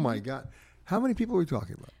nation, oh my God. How many people are we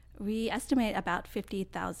talking about? We estimate about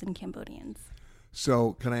 50,000 Cambodians.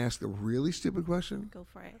 So, can I ask a really stupid question? Go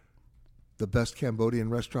for it. The best Cambodian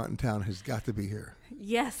restaurant in town has got to be here.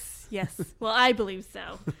 Yes. Well, I believe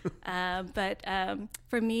so. But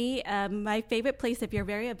for me, my favorite place, if you're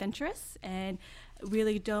very adventurous and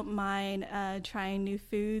really don't mind trying new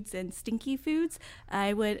foods and stinky foods,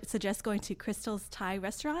 I would suggest going to Crystal's Thai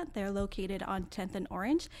restaurant. They're located on 10th and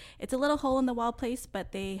Orange. It's a little hole-in-the-wall place,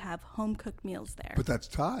 but they have home-cooked meals there. But that's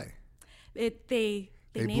Thai. They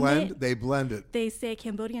blend it. They say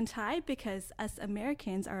Cambodian Thai because us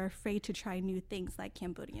Americans are afraid to try new things like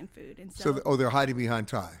Cambodian food. And so they're hiding behind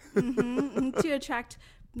Thai. To attract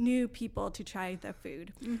new people to try the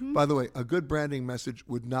food. By the way, a good branding message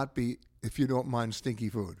would not be, if you don't mind stinky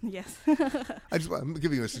food. Yes. I'm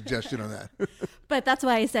giving you a suggestion on that. But that's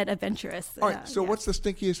why I said adventurous. All right, so what's the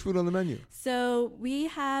stinkiest food on the menu? So we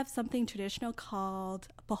have something traditional called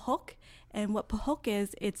pahok. And what pahok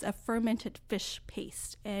is, it's a fermented fish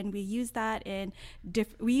paste, and we use that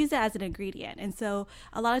we use it as an ingredient. And so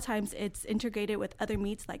a lot of times it's integrated with other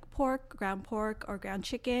meats like pork, or ground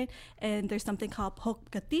chicken. And there's something called pahok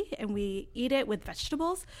gati, and we eat it with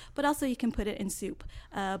vegetables, but also you can put it in soup.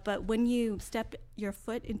 But when you step your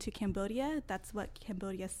foot into Cambodia, that's what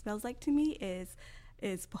Cambodia smells like to me is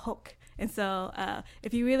pahok. And so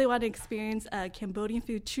if you really want to experience Cambodian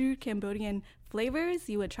food, true Cambodian flavors,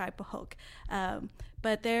 you would try pahok.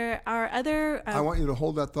 But there are other... I want you to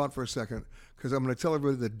hold that thought for a second, because I'm going to tell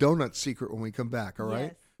everybody the donut secret when we come back, all right?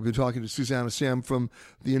 Yes. We've been talking to Susanna Sim from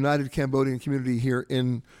the United Cambodian Community here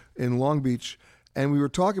in Long Beach, and we were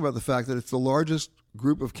talking about the fact that it's the largest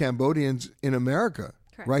group of Cambodians in America,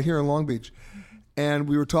 right here in Long Beach. And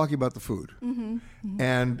we were talking about the food.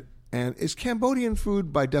 And is Cambodian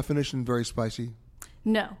food, by definition, very spicy?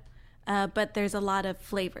 No. But there's a lot of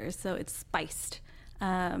flavors, so it's spiced.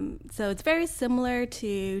 So it's very similar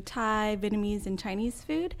to Thai, Vietnamese, and Chinese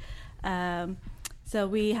food. So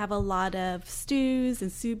we have a lot of stews and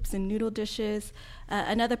soups and noodle dishes.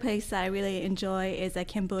 Another place that I really enjoy is a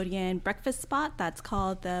Cambodian breakfast spot that's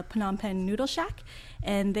called the Phnom Penh Noodle Shack.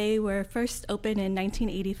 And they were first opened in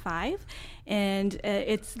 1985. And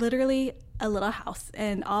it's literally a little house,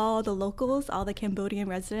 and all the locals, all the Cambodian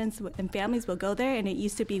residents and families will go there, and it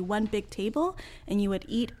used to be one big table, and you would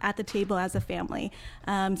eat at the table as a family.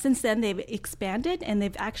 Since then, they've expanded, and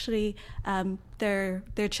they've actually, their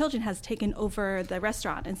children has taken over the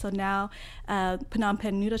restaurant, and so now Phnom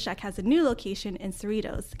Penh Noodle Shack has a new location in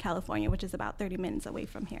Cerritos, California, which is about 30 minutes away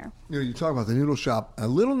from here. You talk about the noodle shop, a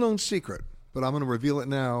little known secret, but I'm going to reveal it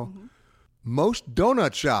now. Mm-hmm. Most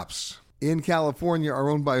donut shops in California are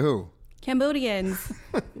owned by who? Cambodians.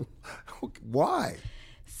 Why?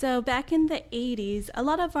 So back in the 80s, a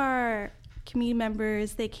lot of our community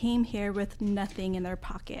members, they came here with nothing in their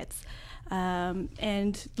pockets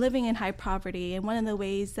and living in high poverty. And one of the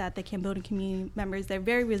ways that the Cambodian community members, they're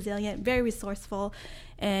very resilient, very resourceful.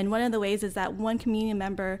 And one of the ways is that one community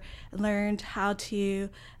member learned how to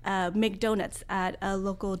make donuts at a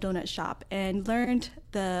local donut shop and learned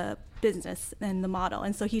the business and the model.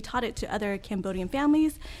 And so he taught it to other Cambodian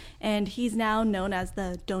families, and he's now known as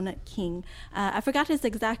the Donut King. I forgot his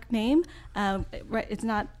exact name. It's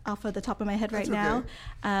not off of the top of my head right now.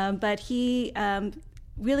 But he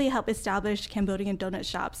really helped establish Cambodian donut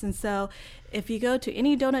shops. And so if you go to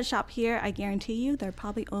any donut shop here, I guarantee you they're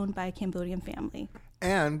probably owned by a Cambodian family.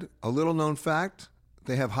 And a little known fact,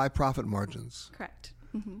 they have high profit margins. Correct.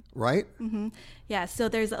 Mm-hmm. Right? Mm-hmm. Yeah, so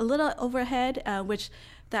there's a little overhead, which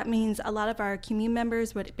that means a lot of our community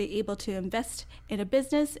members would be able to invest in a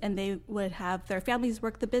business, and they would have their families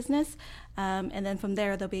work the business. And then from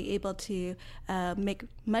there, they'll be able to make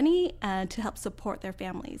money to help support their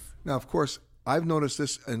families. Now, of course, I've noticed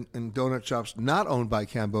this in donut shops not owned by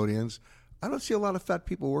Cambodians. I don't see a lot of fat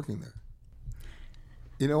people working there.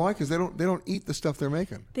 You know why? Because they don't eat the stuff they're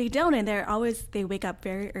making. They don't, and they wake up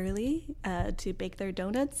very early to bake their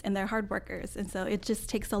donuts, and they're hard workers, and so it just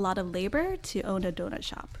takes a lot of labor to own a donut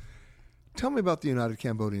shop. Tell me about the United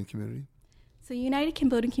Cambodian Community. So United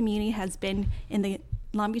Cambodian Community has been in the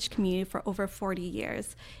Long Beach community for over 40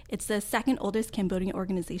 years. It's the second oldest Cambodian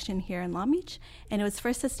organization here in Long Beach, and it was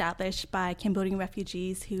first established by Cambodian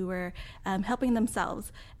refugees who were helping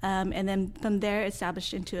themselves, and then from there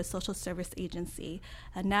established into a social service agency.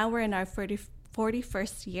 Now we're in our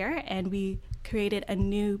 41st year, and we created a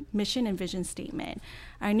new mission and vision statement.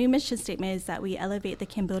 Our new mission statement is that we elevate the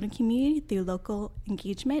Cambodian community through local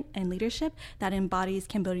engagement and leadership that embodies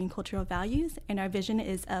Cambodian cultural values, and our vision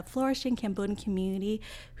is a flourishing Cambodian community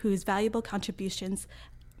whose valuable contributions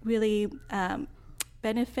really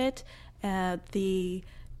benefit the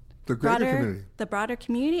broader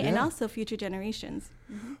community, yeah, and also future generations.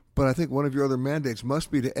 Mm-hmm. But I think one of your other mandates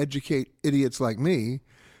must be to educate idiots like me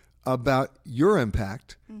about your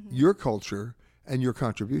impact, mm-hmm, your culture, and your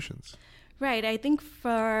contributions. Right. I think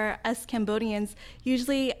for us Cambodians,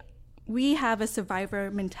 usually we have a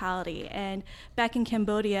survivor mentality. And back in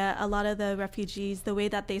Cambodia, a lot of the refugees, the way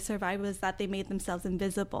that they survived was that they made themselves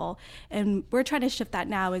invisible. And we're trying to shift that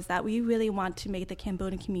now, is that we really want to make the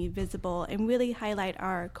Cambodian community visible and really highlight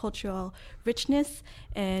our cultural richness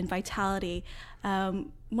and vitality.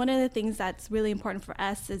 One of the things that's really important for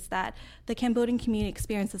us is that the Cambodian community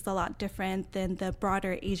experience is a lot different than the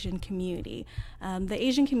broader Asian community. The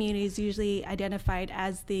Asian community is usually identified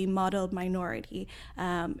as the modeled minority,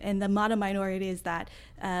 and the model minority is that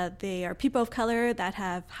they are people of color that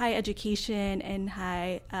have high education and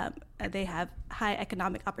they have high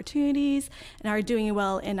economic opportunities and are doing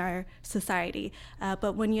well in our society.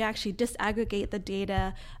 But when you actually disaggregate the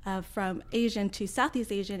data from Asian to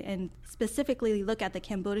Southeast Asian and specifically look at the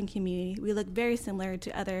Cambodian community, we look very similar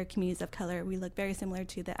to other communities of color. We look very similar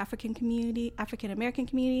to the African community, African American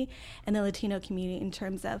community, and the Latino community in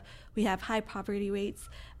terms of we have high poverty rates.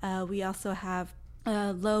 We also have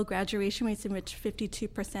low graduation rates, in which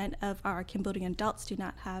 52% of our Cambodian adults do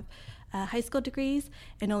not have high school degrees,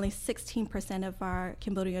 and only 16% of our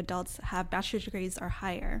Cambodian adults have bachelor's degrees or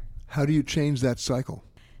higher. How do you change that cycle?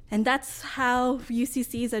 And that's how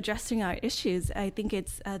UCC is addressing our issues. I think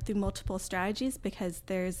it's through multiple strategies, because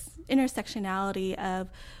there's intersectionality of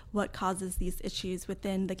what causes these issues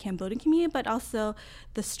within the Cambodian community, but also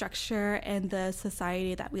the structure and the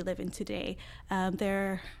society that we live in today.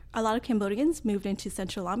 A lot of Cambodians moved into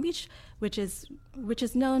Central Long Beach, which is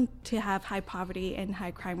known to have high poverty and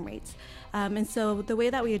high crime rates. And so the way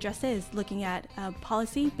that we address it is looking at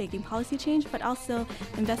policy, making policy change, but also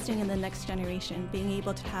investing in the next generation, being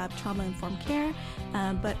able to have trauma-informed care,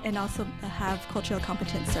 and also have cultural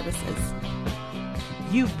competence services.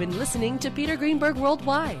 You've been listening to Peter Greenberg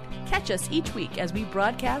Worldwide. Catch us each week as we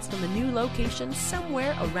broadcast from a new location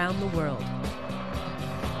somewhere around the world.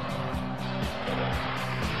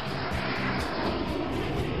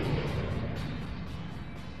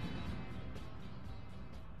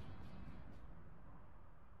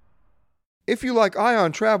 If you like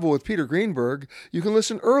Ion Travel with Peter Greenberg, you can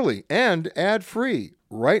listen early and ad-free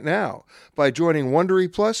right now by joining Wondery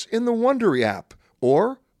Plus in the Wondery app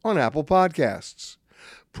or on Apple Podcasts.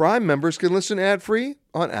 Prime members can listen ad-free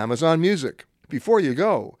on Amazon Music. Before you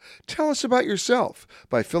go, tell us about yourself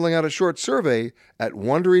by filling out a short survey at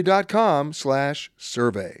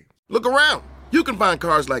Wondery.com/survey. Look around. You can find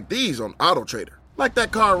cars like these on AutoTrader, like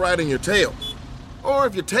that car riding your tail. Or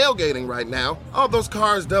if you're tailgating right now, all those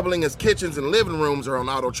cars doubling as kitchens and living rooms are on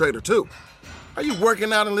AutoTrader too. Are you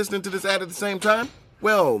working out and listening to this ad at the same time?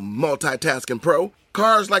 Well, multitasking pro,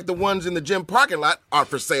 cars like the ones in the gym parking lot are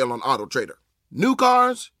for sale on AutoTrader. New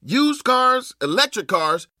cars, used cars, electric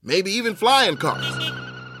cars, maybe even flying cars.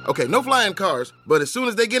 Okay, no flying cars, but as soon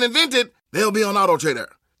as they get invented, they'll be on AutoTrader.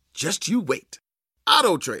 Just you wait.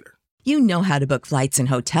 AutoTrader. You know how to book flights and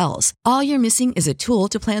hotels. All you're missing is a tool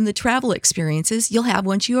to plan the travel experiences you'll have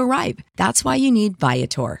once you arrive. That's why you need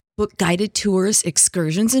Viator. Book guided tours,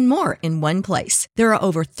 excursions, and more in one place. There are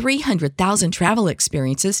over 300,000 travel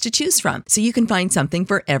experiences to choose from, so you can find something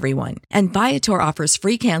for everyone. And Viator offers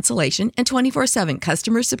free cancellation and 24/7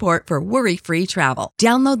 customer support for worry-free travel.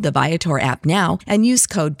 Download the Viator app now and use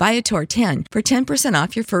code Viator10 for 10%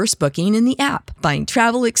 off your first booking in the app. Find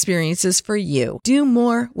travel experiences for you. Do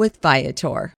more with Viator.